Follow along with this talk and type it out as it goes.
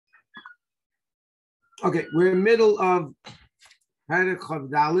Okay, we're in the middle of Perek Chav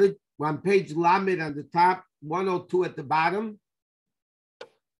Daled. We're on page Lamed on the top, 102 at the bottom.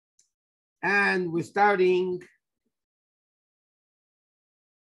 And we're starting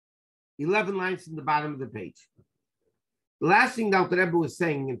 11 lines from the bottom of the page. The last thing that the Rebbe was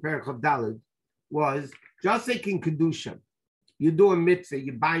saying in Perek Chav Daled was just like in Kedusha, you do a mitzvah,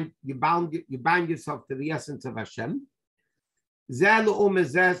 you bind yourself to the essence of Hashem.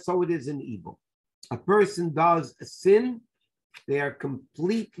 So it is in evil. A person does a sin, they are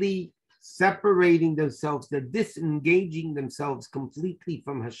completely separating themselves, they're disengaging themselves completely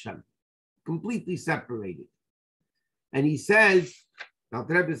from Hashem, completely separated. And he says, now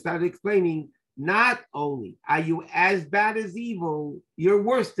the Rebbe started explaining, not only are you as bad as evil, you're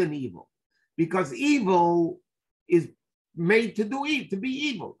worse than evil, because evil is made to be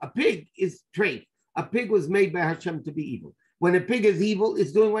evil. A pig is trained. A pig was made by Hashem to be evil. When a pig is evil,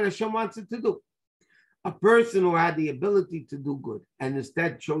 it's doing what Hashem wants it to do. A person who had the ability to do good and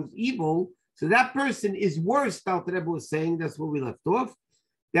instead chose evil, so that person is worse, the Rebbe was saying, that's where we left off,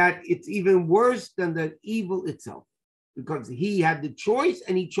 that it's even worse than the evil itself, because he had the choice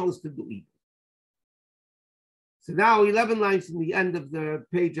and he chose to do evil. So now 11 lines from the end of the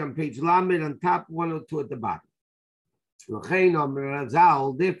page, on page Lamed, on top, 102 at the bottom.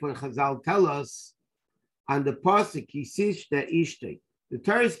 Therefore, Chazal tell us on the pasuk, the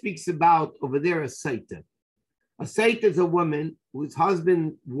Torah speaks about over there a saita. A saita is a woman whose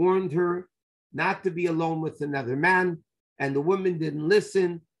husband warned her not to be alone with another man, and the woman didn't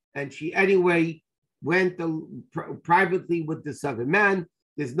listen, and she anyway went privately with this other man.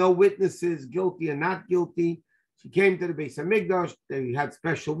 There's no witnesses, guilty or not guilty. She came to the Beis Hamikdash. They had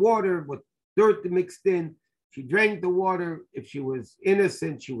special water with dirt mixed in. She drank the water. If she was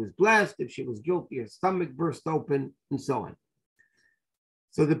innocent, she was blessed. If she was guilty, her stomach burst open, and so on.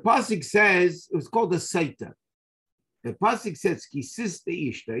 So the pasuk says, it was called a saita. The pasuk says, "Kisis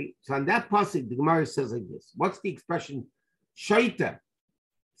ishtay." So on that pasuk, the Gemara says like this. What's the expression? Shaita.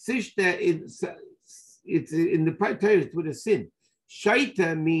 Sishta is it's in the Torah, it's with a sin.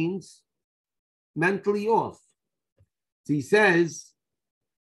 Shaita means mentally off. So he says,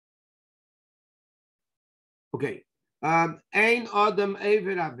 okay, Ein Adam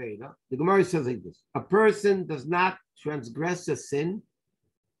Ever Aveda. The Gemara says like this: a person does not transgress a sin,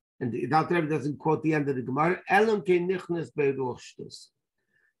 and the Rebbe doesn't quote the end of the Gemara. The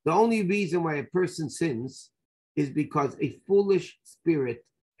only reason why a person sins is because a foolish spirit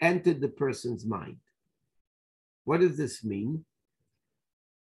entered the person's mind. What does this mean?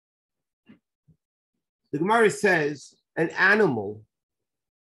 The Gemara says an animal,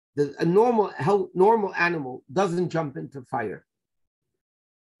 a normal animal doesn't jump into fire.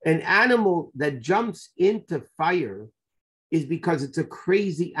 An animal that jumps into fire is because it's a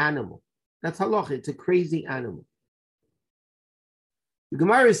crazy animal. That's halacha, it's a crazy animal. The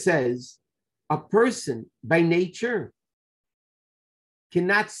Gemara says a person by nature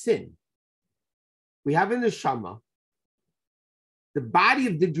cannot sin. We have in the Shama, the body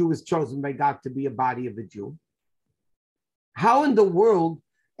of the Jew is chosen by God to be a body of a Jew. How in the world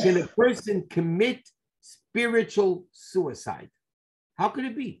can a person commit spiritual suicide? How could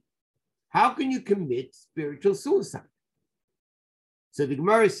it be? How can you commit spiritual suicide? So the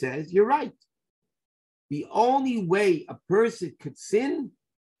Gemara says, you're right. The only way a person could sin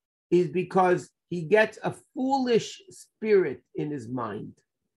is because he gets a foolish spirit in his mind.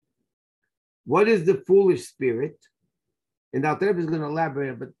 What is the foolish spirit? And Al Rebbe is going to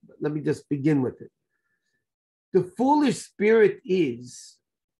elaborate, but let me just begin with it. The foolish spirit is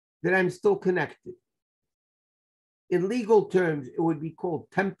that I'm still connected. In legal terms, it would be called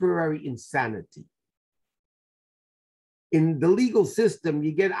temporary insanity. In the legal system,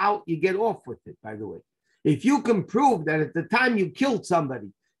 you get out, you get off with it, by the way. If you can prove that at the time you killed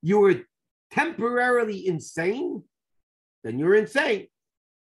somebody, you were temporarily insane, then you're insane.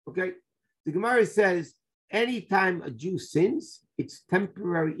 Okay? The Gemara says, anytime a Jew sins, it's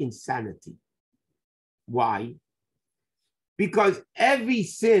temporary insanity. Why? Because every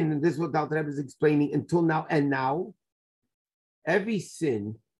sin, and this is what Dr. Rebbe is explaining until now and now, every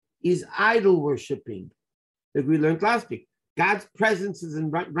sin is idol worshiping. That we learned last week. God's presence is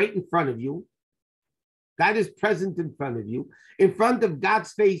right in front of you. God is present in front of you. In front of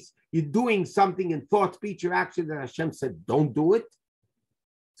God's face, you're doing something in thought, speech, or action that Hashem said, don't do it.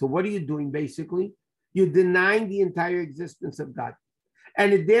 So what are you doing basically? You're denying the entire existence of God.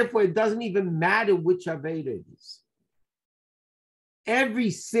 And therefore, it doesn't even matter which Aveda it is.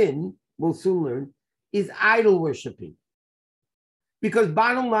 Every sin, we'll soon learn, is idol worshiping. Because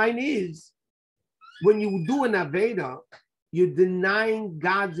bottom line is, when you do an Aveda, you're denying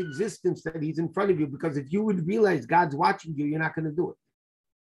God's existence, that he's in front of you, because if you would realize God's watching you, you're not going to do it.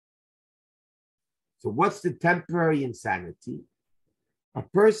 So what's the temporary insanity? A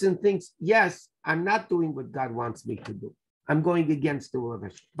person thinks, yes, I'm not doing what God wants me to do. I'm going against the will of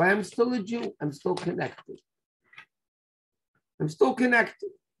Hashem, but I'm still a Jew. I'm still connected. I'm still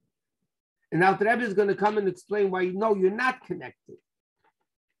connected. And now the Rebbe is going to come and explain why, no, you're not connected.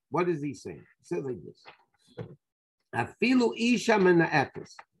 What is he saying? He says like this.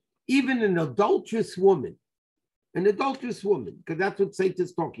 Even an adulterous woman, because that's what Satan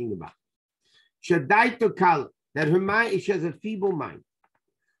is talking about. That her mind, she has a feeble mind.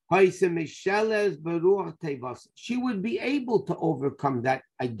 She would be able to overcome that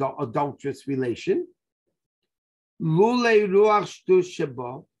adulterous relation.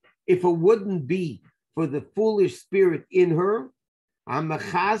 If it wouldn't be for the foolish spirit in her,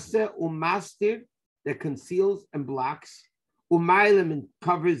 that conceals and blocks, and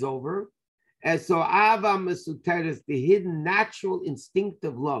covers over, as so the hidden natural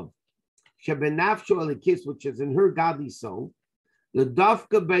instinctive love, which is in her godly soul, the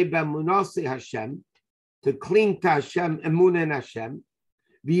dafka be'emunase Hashem, to cling to Hashem, emunah in Hashem,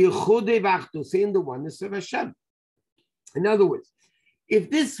 in the oneness of Hashem. In other words, if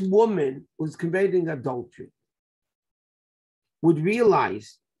this woman who's committing adultery would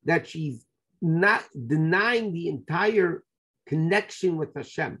realize that she's not denying the entire connection with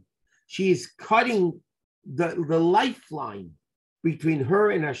Hashem, she is cutting the lifeline between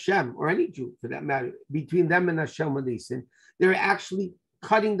her and Hashem, or any Jew for that matter, between them and Hashem when they sin, they're actually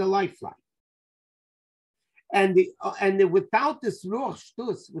cutting the lifeline. And without this ruach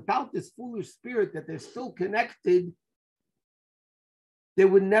shtus, without this foolish spirit that they're still connected, they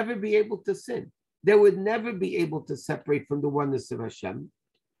would never be able to sin. They would never be able to separate from the oneness of Hashem.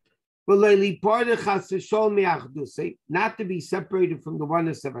 Not to be separated from the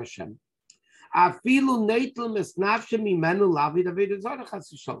oneness of Hashem.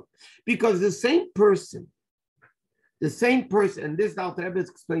 Because the same person, and this the Alter Rebbe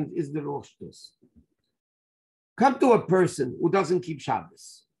explains, is the ruach shtus. Come to a person who doesn't keep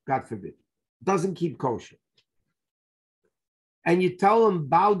Shabbos, God forbid, doesn't keep kosher, and you tell him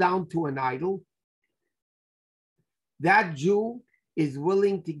bow down to an idol. That Jew is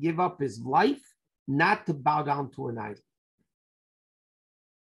willing to give up his life not to bow down to an idol.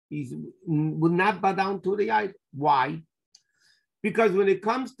 He will not bow down to the idol. Why? Because when it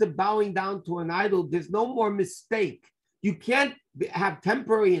comes to bowing down to an idol, there's no more mistake. You can't have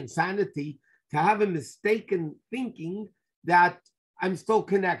temporary insanity to have a mistaken thinking that I'm still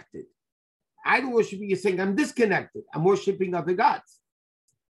connected. Idol worshiping, you're saying I'm disconnected. I'm worshiping other gods.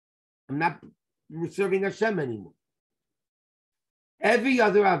 I'm not serving Hashem anymore. Every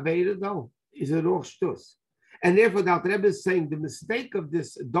other Aveda, though, is a ruach shtus. And therefore, the Alter Rebbe is saying the mistake of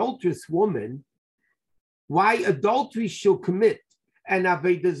this adulterous woman, why adultery she'll commit and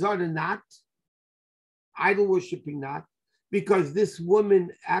Aveda Zarah not, idol worshiping not, because this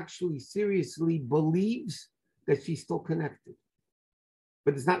woman actually seriously believes that she's still connected.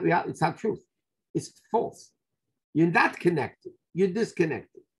 But it's not real, it's not truth. It's false. You're not connected. You're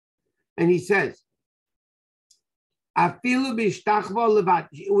disconnected. And he says,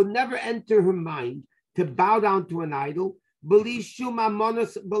 it would never enter her mind to bow down to an idol without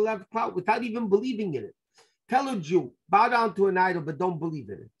even believing in it. Tell a Jew, bow down to an idol, but don't believe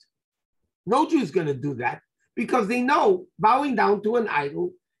in it. No Jew is going to do that because they know bowing down to an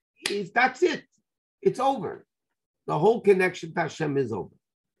idol that's it. It's over. The whole connection to Hashem is over.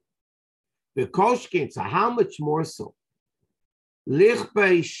 The koshkin, so how much more so?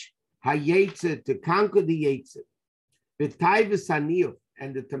 Lichbeish hayetze, to conquer the yetze, the taivus haniyuf,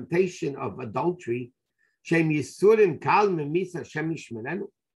 and the temptation of adultery, shem yisurim kal memisa shem yishmerenu,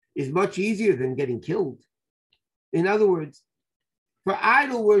 is much easier than getting killed. In other words, for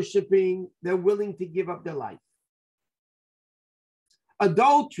idol worshiping, they're willing to give up their life.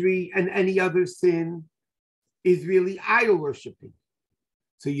 Adultery and any other sin is really idol worshiping.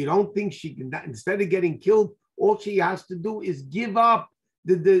 So you don't think she can, instead of getting killed, all she has to do is give up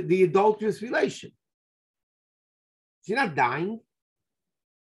the adulterous relation. She's not dying.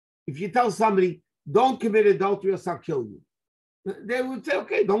 If you tell somebody, don't commit adultery, else I'll kill you, they would say,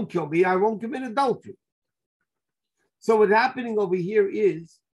 okay, don't kill me, I won't commit adultery. So what's happening over here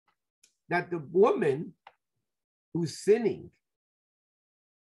is that the woman who's sinning,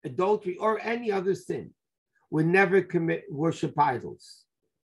 adultery or any other sin, would never worship idols.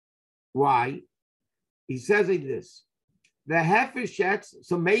 Why? He says like this. The hefeshetz,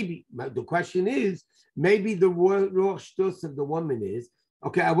 so maybe, the question is, maybe the ruach shtus of the woman is,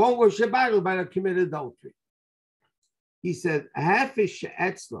 okay, I won't worship idol, but I'll commit adultery. He said,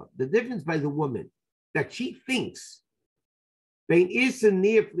 the difference by the woman, that she thinks that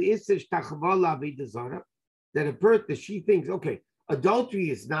a person, that she thinks, okay, adultery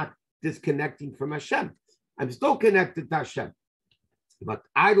is not disconnecting from Hashem. I'm still connected to Hashem. But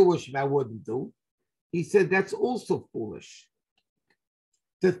idol worship I wouldn't do. He said that's also foolish.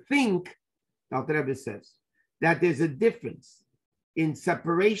 To think, Dr. Rebbe says, that there's a difference in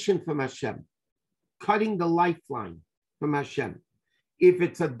separation from Hashem, cutting the lifeline from Hashem. If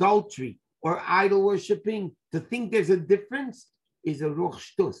it's adultery or idol worshiping, to think there's a difference is a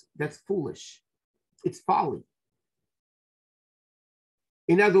ruch shtus. That's foolish. It's folly.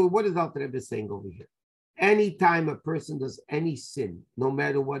 In other words, what is Dr. Rebbe saying over here? Anytime a person does any sin, no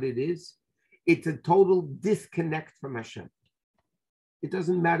matter what it is, it's a total disconnect from Hashem. It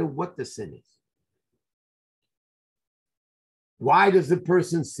doesn't matter what the sin is. Why does the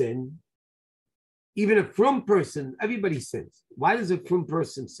person sin? Even a frum person, everybody sins. Why does a frum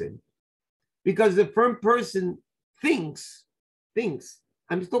person sin? Because the frum person thinks,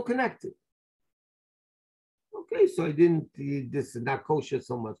 I'm still connected. Okay, so this is not kosher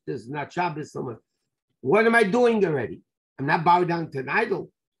so much. This is not Shabbos so much. What am I doing already? I'm not bowing down to an idol.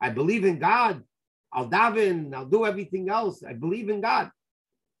 I believe in God. I'll daven. I'll do everything else. I believe in God.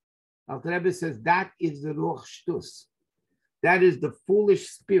 Alter Rebbe says that is the ruach shtus. That is the foolish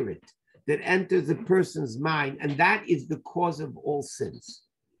spirit that enters a person's mind, and that is the cause of all sins.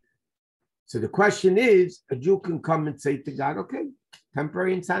 So the question is, a Jew can come and say to God, okay,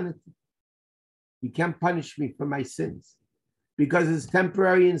 temporary insanity. You can't punish me for my sins because it's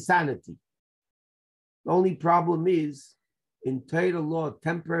temporary insanity. The only problem is, in Torah law,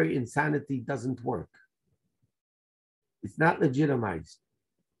 temporary insanity doesn't work. It's not legitimized.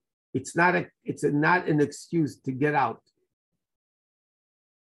 It's not an excuse to get out.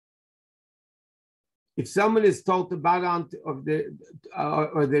 If someone is told to bow down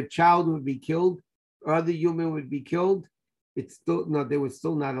or their child would be killed, or other human would be killed, they would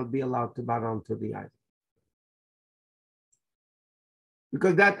still not be allowed to bow down to the idol.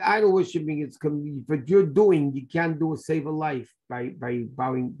 Because that idol worshiping is what you're doing, you can't save a life by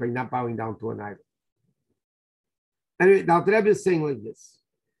not bowing down to an idol. Anyway, now the Rebbe is saying like this: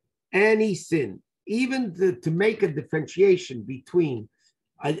 any sin, even to make a differentiation between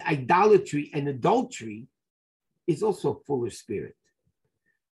idolatry and adultery, is also a foolish spirit.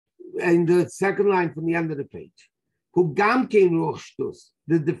 And the second line from the end of the page,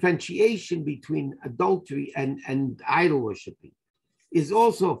 the differentiation between adultery and idol worshiping is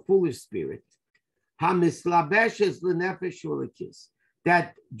also a foolish spirit.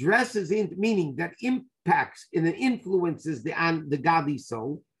 That dresses in, meaning that impacts and influences the godly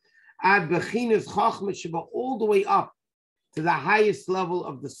soul, all the way up to the highest level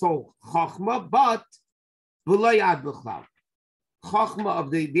of the soul, Chachma, but Chachma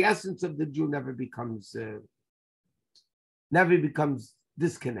of the essence of the Jew never becomes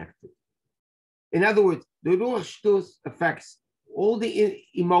disconnected. In other words, the Ruach Shtus affects all the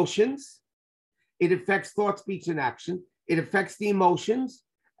emotions. It affects thought, speech, and action. It affects the emotions,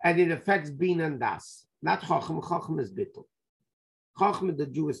 and it affects Bin and Das. Not Chacham. Chacham is Bittul. Chacham, the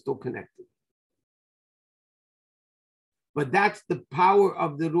Jew, is still connected. But that's the power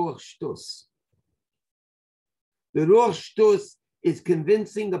of the Ruach Shtus. The Ruach Shtus is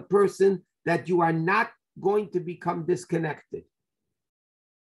convincing a person that you are not going to become disconnected.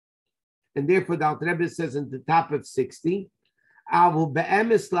 And therefore, the Alter Rebbe says in the top of 60, Avu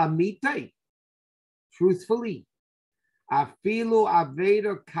be'emes lamitai, truthfully, afilu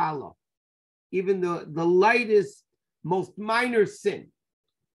aveda kala, even the lightest, most minor sin,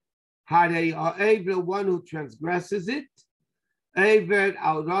 harei ha'eved, one who transgresses it, eved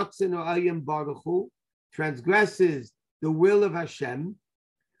al ratzon ha'ayim baruch hu, transgresses the will of Hashem,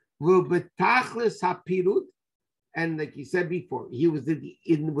 will betachlis hapirut, and like he said before, he was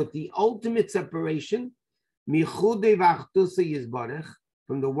with the ultimate separation, michude v'achtusa yizbarech,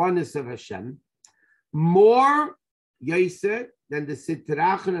 from the oneness of Hashem, more Yosef than the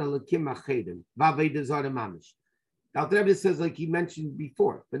sitrachan alakim achedim, v'aveda zara mamish. The Alter Rebbe says, like he mentioned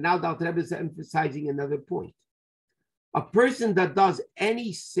before, but now the Alter Rebbe is emphasizing another point. A person that does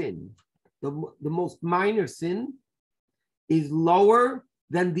any sin, the most minor sin, is lower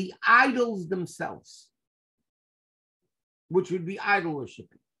than the idols themselves, which would be idol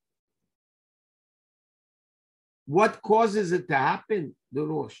worshiping. What causes it to happen? The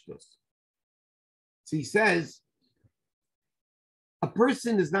Ruach Shtus. So he says, a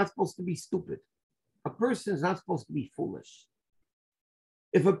person is not supposed to be stupid. A person is not supposed to be foolish.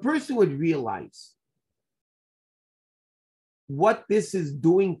 If a person would realize what this is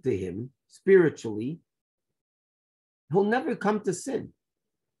doing to him spiritually, he'll never come to sin.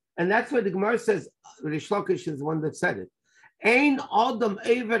 And that's why the Gemara says, Rish Lakish is the one that said it. Ein Adam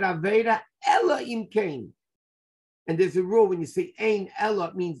Ever Avera Ella Im Kain. And there's a rule when you say Ein Ella,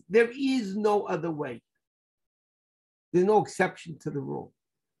 it means there is no other way. There's no exception to the rule.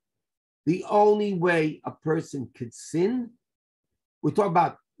 The only way a person could sin, we talk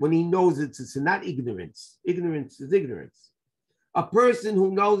about when he knows it's a sin, not ignorance. Ignorance is ignorance. A person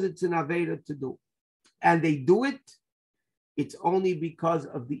who knows it's an Avera to do, and they do it, it's only because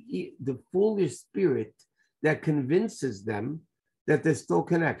of the foolish spirit that convinces them that they're still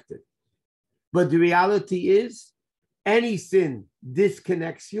connected. But the reality is, any sin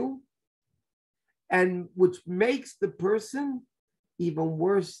disconnects you, and which makes the person even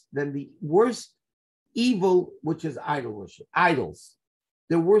worse than the worst evil, which is idol worship. Idols.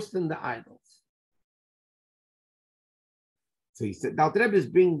 They're worse than the idols. So he said, now the Rebbe is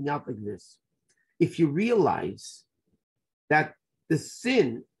bringing out like this. If you realize that the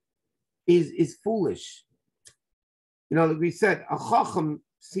sin is foolish, you know, like we said, a chacham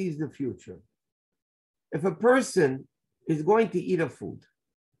sees the future. If a person is going to eat a food,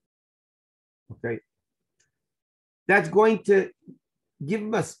 okay, that's going to give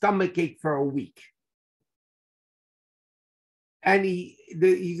him a stomachache for a week. And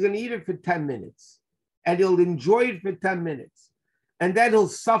he's going to eat it for 10 minutes. And he'll enjoy it for 10 minutes. And then he'll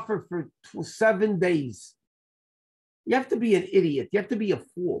suffer for 7 days. You have to be an idiot. You have to be a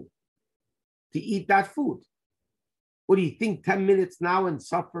fool to eat that food. What do you think, 10 minutes now and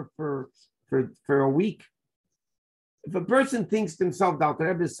suffer for a week? If a person thinks to himself, Dr.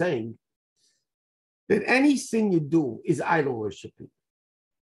 Rebbe is saying, that any sin you do is idol worshiping.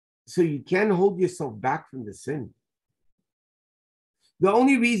 So you can't hold yourself back from the sin. The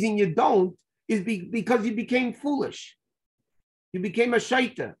only reason you don't is because you became foolish. You became a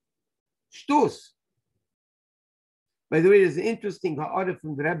shaita, shtus. By the way, there's an interesting ha'ara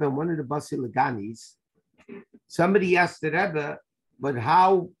from the Rebbe, one of the Basilaganis. Somebody asked the Rebbe, but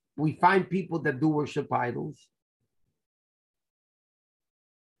how we find people that do worship idols?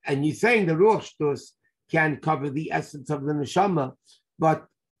 And you're saying the Ruach Shtus can cover the essence of the Neshama, but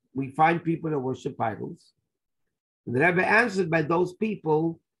we find people that worship idols. And the Rebbe answered, by those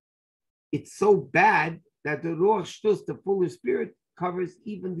people, it's so bad that the Ruach Shtus, the foolish spirit, covers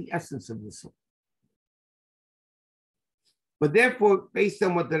even the essence of the soul. But therefore, based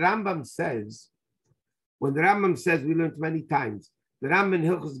on what the Rambam says, when the Rambam says, we learned many times, the Rambam in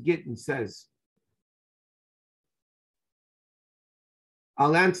Hilchos Gittin says,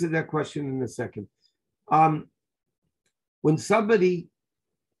 I'll answer that question in a second. When somebody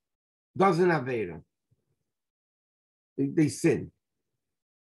does an Avera, they sin,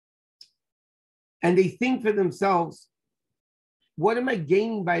 and they think for themselves, what am I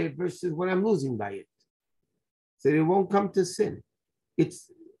gaining by it versus what I'm losing by it? So they won't come to sin. It's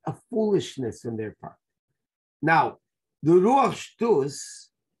a foolishness on their part. Now, the Ruach Shtus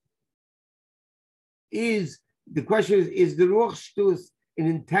the question is the Ruach Shtus an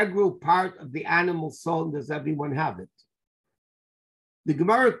integral part of the animal soul, and does everyone have it? The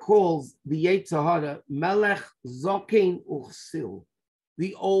Gemara calls the Yetzer Hara Melech Zokein Uchsil,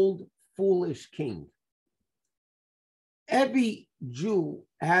 the old foolish king. Every Jew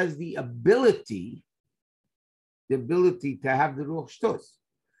has the ability to have the Ruach Shtus,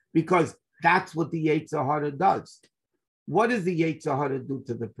 because that's what the Yetzer Hara does. What does the Yetzer Hara do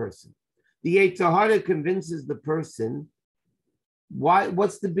to the person? The Yetzer Hara convinces the person,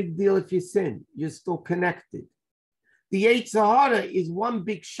 what's the big deal if you sin? You're still connected. The Yetzer Hara is one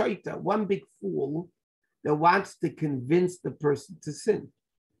big shaita, one big fool that wants to convince the person to sin.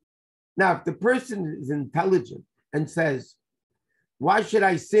 Now, if the person is intelligent and says, why should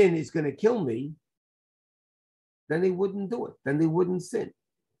I sin? It's going to kill me. Then they wouldn't do it. Then they wouldn't sin.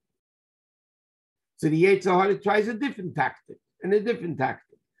 So the Yetzer Hara tries a different tactic and a different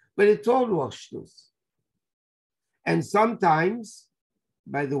tactic. But it's all Ruach Shtus. And sometimes,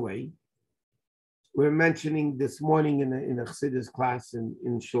 by the way, we're mentioning this morning in a Chassidus class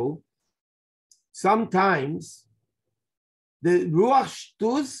in Shul, sometimes the Ruach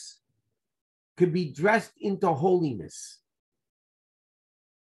Shtus could be dressed into holiness.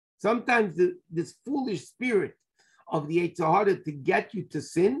 Sometimes this foolish spirit of the Yetzer Hara to get you to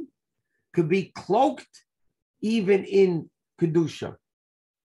sin could be cloaked even in Kedusha.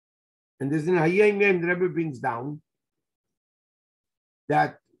 And there's an Hayom Yom the Rebbe brings down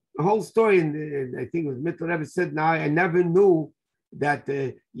that the whole story, and I think it was Mittel Rebbe said, now I never knew that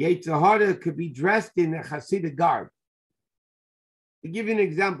the Yetzer Hara could be dressed in a Hasidic garb. To give you an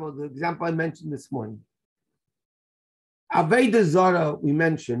example, the example I mentioned this morning. Aveda Zara, we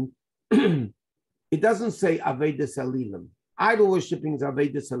mentioned, It doesn't say Avedas Alilim. Idol worshipping is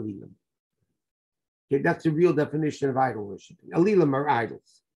Avedas Alilim. Okay, that's the real definition of idol worshipping. Alilim are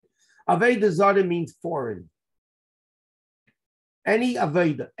idols. Aveda Zara means foreign. Any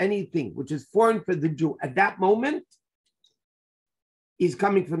Aveda, anything which is foreign for the Jew at that moment is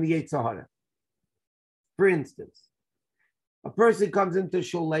coming from the Yetzer Hara. For instance, a person comes into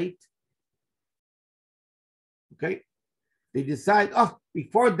shul late. Okay, they decide,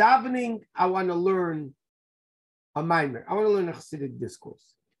 before davening, I want to learn a mimer. I want to learn a Hasidic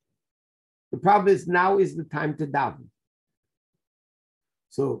discourse. The problem is now is the time to daven.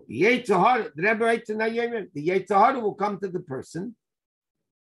 So the Yetzer Hara, the Rebbe writes in Hayom, the Yetzer Hara will come to the person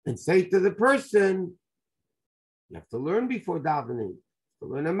and say to the person, you have to learn before davening. To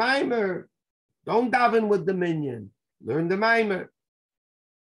learn a mimer. Don't daven with the minyan. Learn the mimer.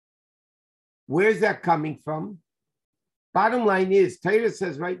 Where's that coming from? Bottom line is, Torah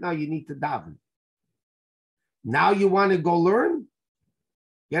says right now you need to daven. Now you want to go learn?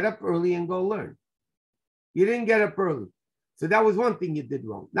 Get up early and go learn. You didn't get up early. So that was one thing you did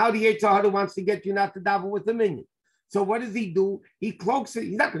wrong. Now the Yetzer Hara wants to get you not to daven with the minyan. So what does he do? He cloaks it.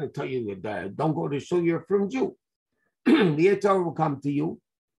 He's not going to tell you, don't go to shul, you're from Jew. The Yetzer Hara will come to you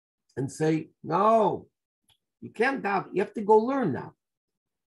and say, no, you can't daven. You have to go learn now.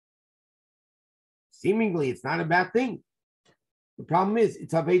 Seemingly, it's not a bad thing. The problem is,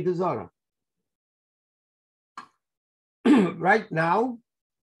 it's Aveda Zara. Right now,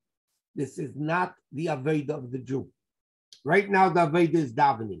 this is not the Aveda of the Jew. Right now, the Aveda is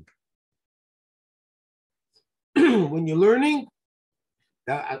davening. When you're learning,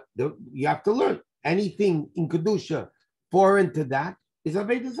 you have to learn. Anything in Kedusha foreign to that is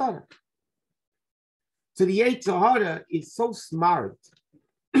Aveda Zara. So the Yetzer Hara is so smart,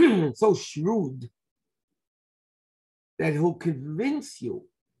 so shrewd, that he'll convince you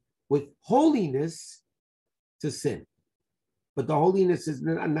with holiness to sin. But the holiness is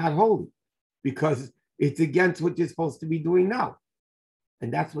not holy because it's against what you're supposed to be doing now.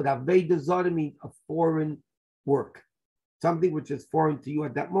 And that's what Aveda Zara means, a foreign work, something which is foreign to you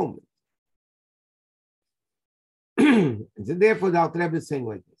at that moment. And so therefore, the Alter Rebbe is saying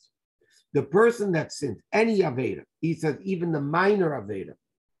like this. The person that sins, any Aveda, he says even the minor Aveda,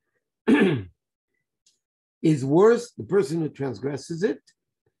 is worse, the person who transgresses it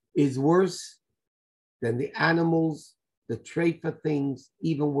is worse than the animals, the treifa things,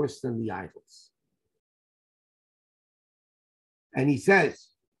 even worse than the idols. And he says,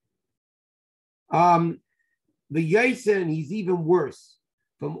 the Yosef, he's even worse.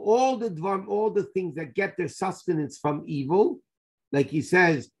 From all the things that get their sustenance from evil, like he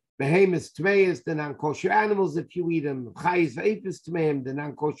says, behemoths, tmeis, the non-kosher animals, if you eat them, chayis, v'epis, tmeim, the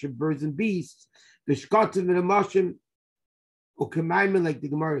non-kosher birds and beasts, the shkatim and the mashim, or kemaim, like the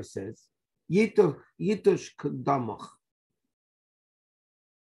Gemara says, yitosh kadamach.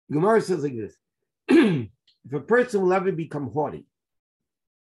 The Gemara says like this: if a person will ever become haughty,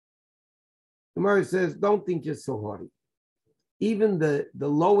 the Gemara says, don't think you're so haughty. Even the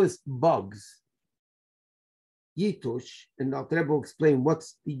lowest bugs, yitush, and I'll try to explain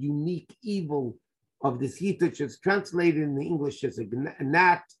what's the unique evil of this yitush. It's translated in the English as a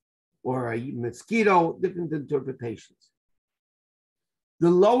gnat or a mosquito, different interpretations.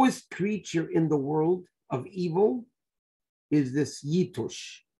 The lowest creature in the world of evil is this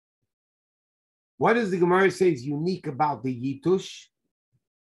yitush. What does the Gemara say is unique about the yitush?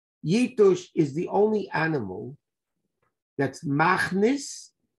 Yitush is the only animal that's machnis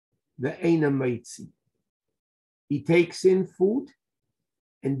the eina meitzi. He takes in food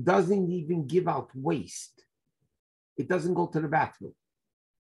and doesn't even give out waste. It doesn't go to the bathroom.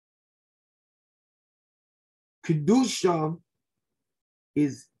 Kedusha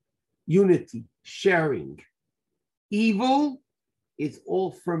is unity, sharing. Evil is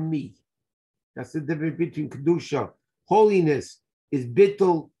all for me. That's the difference between Kedusha. Holiness is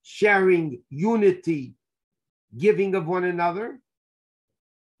bittul, sharing, unity, giving of one another,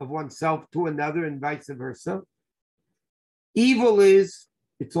 of oneself to another, and vice versa. Evil is,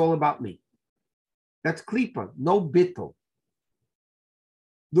 it's all about me. That's klipa, no bittul.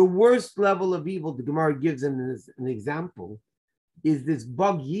 The worst level of evil the Gemara gives in an example is this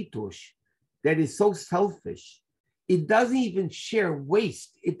bug yitush that is so selfish. It doesn't even share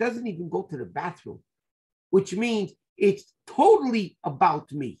waste. It doesn't even go to the bathroom, which means it's totally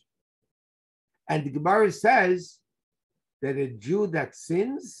about me. And the Gemara says that a Jew that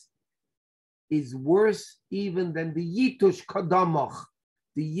sins is worse even than the yitush kadamach.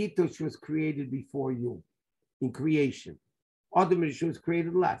 The yitush was created before you in creation. Adam was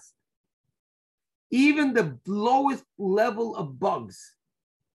created last. Even the lowest level of bugs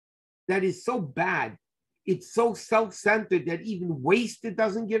that is so bad, it's so self-centered that even waste it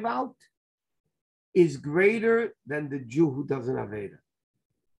doesn't give out, is greater than the Jew who doesn't have Aveda.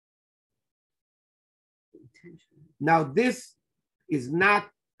 Now, this is not,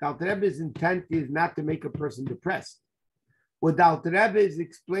 Alter Rebbe's intent is not to make a person depressed. What Alter Rebbe is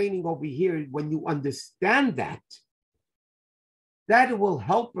explaining over here, when you understand that, that will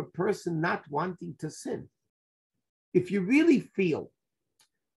help a person not wanting to sin. If you really feel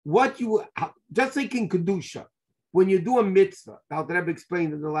what you, just like in Kedusha, when you do a mitzvah, Alter Rebbe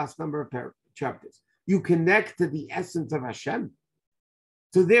explained in the last number of chapters, you connect to the essence of Hashem.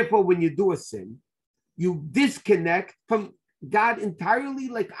 So therefore, when you do a sin, you disconnect from God entirely,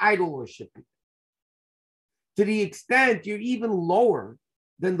 like idol worshiping. To the extent you're even lower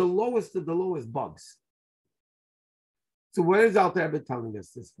than the lowest of the lowest bugs. So what is Alter Rebbe telling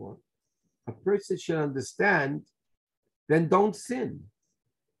us this for? A person should understand, then don't sin.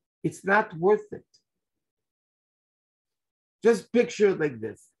 It's not worth it. Just picture it like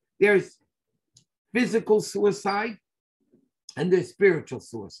this. There's physical suicide and there's spiritual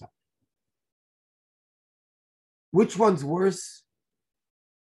suicide. Which one's worse?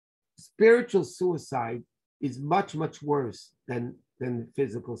 Spiritual suicide is much, much worse than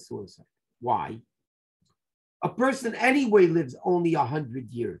physical suicide. Why? A person anyway lives only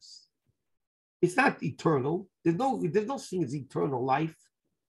 100 years. It's not eternal. There's no thing as eternal life,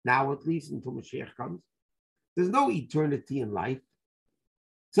 now at least, until Mashiach comes. There's no eternity in life.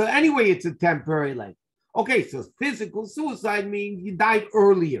 So anyway, it's a temporary life. Okay, so physical suicide means you died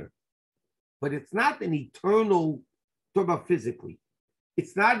earlier. But it's not an eternal, talk about physically,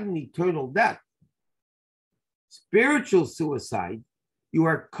 it's not an eternal death. Spiritual suicide, you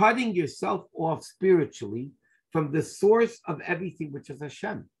are cutting yourself off spiritually from the source of everything, which is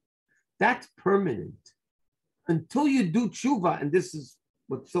Hashem. That's permanent. Until you do tshuva, and this is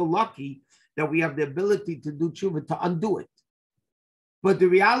what's so lucky, that we have the ability to do tshuva, to undo it. But the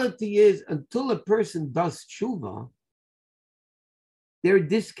reality is, until a person does tshuva, they're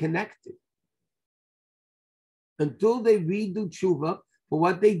disconnected. Until they redo tshuva for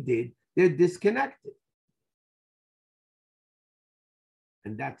what they did, they're disconnected.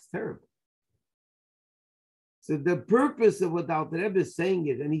 And that's terrible. So the purpose of what Alter Rebbe is saying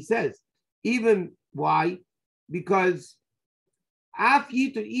is, and he says, even why? Because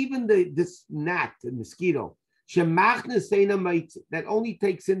even this gnat, the mosquito, that only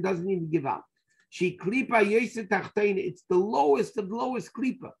takes in, doesn't even give out. It's the lowest of the lowest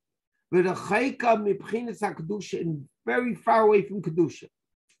klipa. And very far away from Kedusha.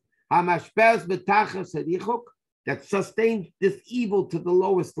 That sustains this evil to the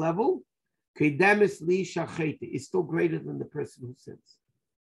lowest level, is still greater than the person who sins.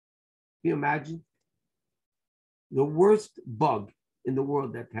 Can you imagine? The worst bug in the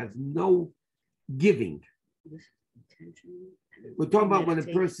world that has no giving. We're talking about when a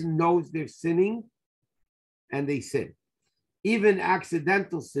person knows they're sinning and they sin. Even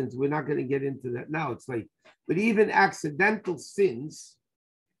accidental sins, we're not going to get into that now, it's late. But even accidental sins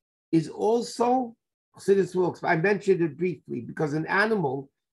is also, so this will, I mentioned it briefly, because an animal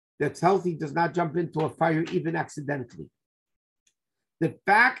that's healthy does not jump into a fire even accidentally. The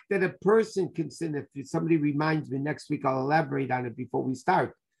fact that a person can sin, if somebody reminds me next week, I'll elaborate on it before we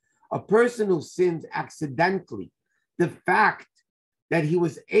start. A person who sins accidentally, the fact that he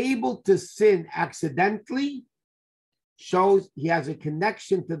was able to sin accidentally shows he has a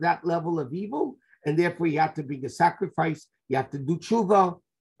connection to that level of evil, and therefore you have to bring a sacrifice, you have to do tshuva.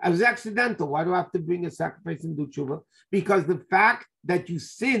 I was accidental. Why do I have to bring a sacrifice and do tshuva? Because the fact that you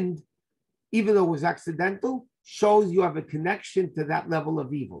sinned, even though it was accidental, shows you have a connection to that level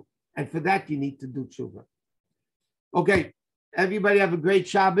of evil. And for that, you need to do tshuva. Okay, everybody have a great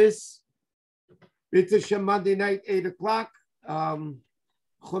Shabbos. It's a Monday night, 8 o'clock.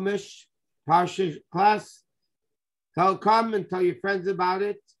 Chumash, Parsha class. Come and tell your friends about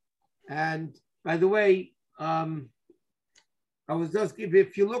it. And by the way, I was just,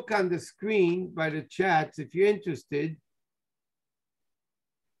 if you look on the screen by the chats, if you're interested,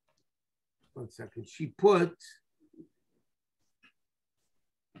 1 second, she put,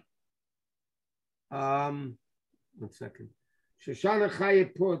 one second, Shoshana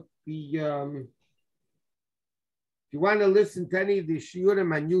Chaya put the, if you want to listen to any of the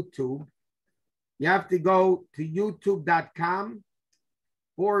shiurim on YouTube, you have to go to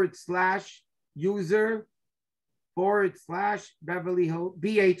youtube.com/user/Beverly Hill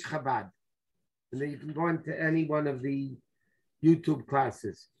BH Chabad. And then you can go into any one of the YouTube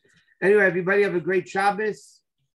classes. Anyway, everybody have a great Shabbos.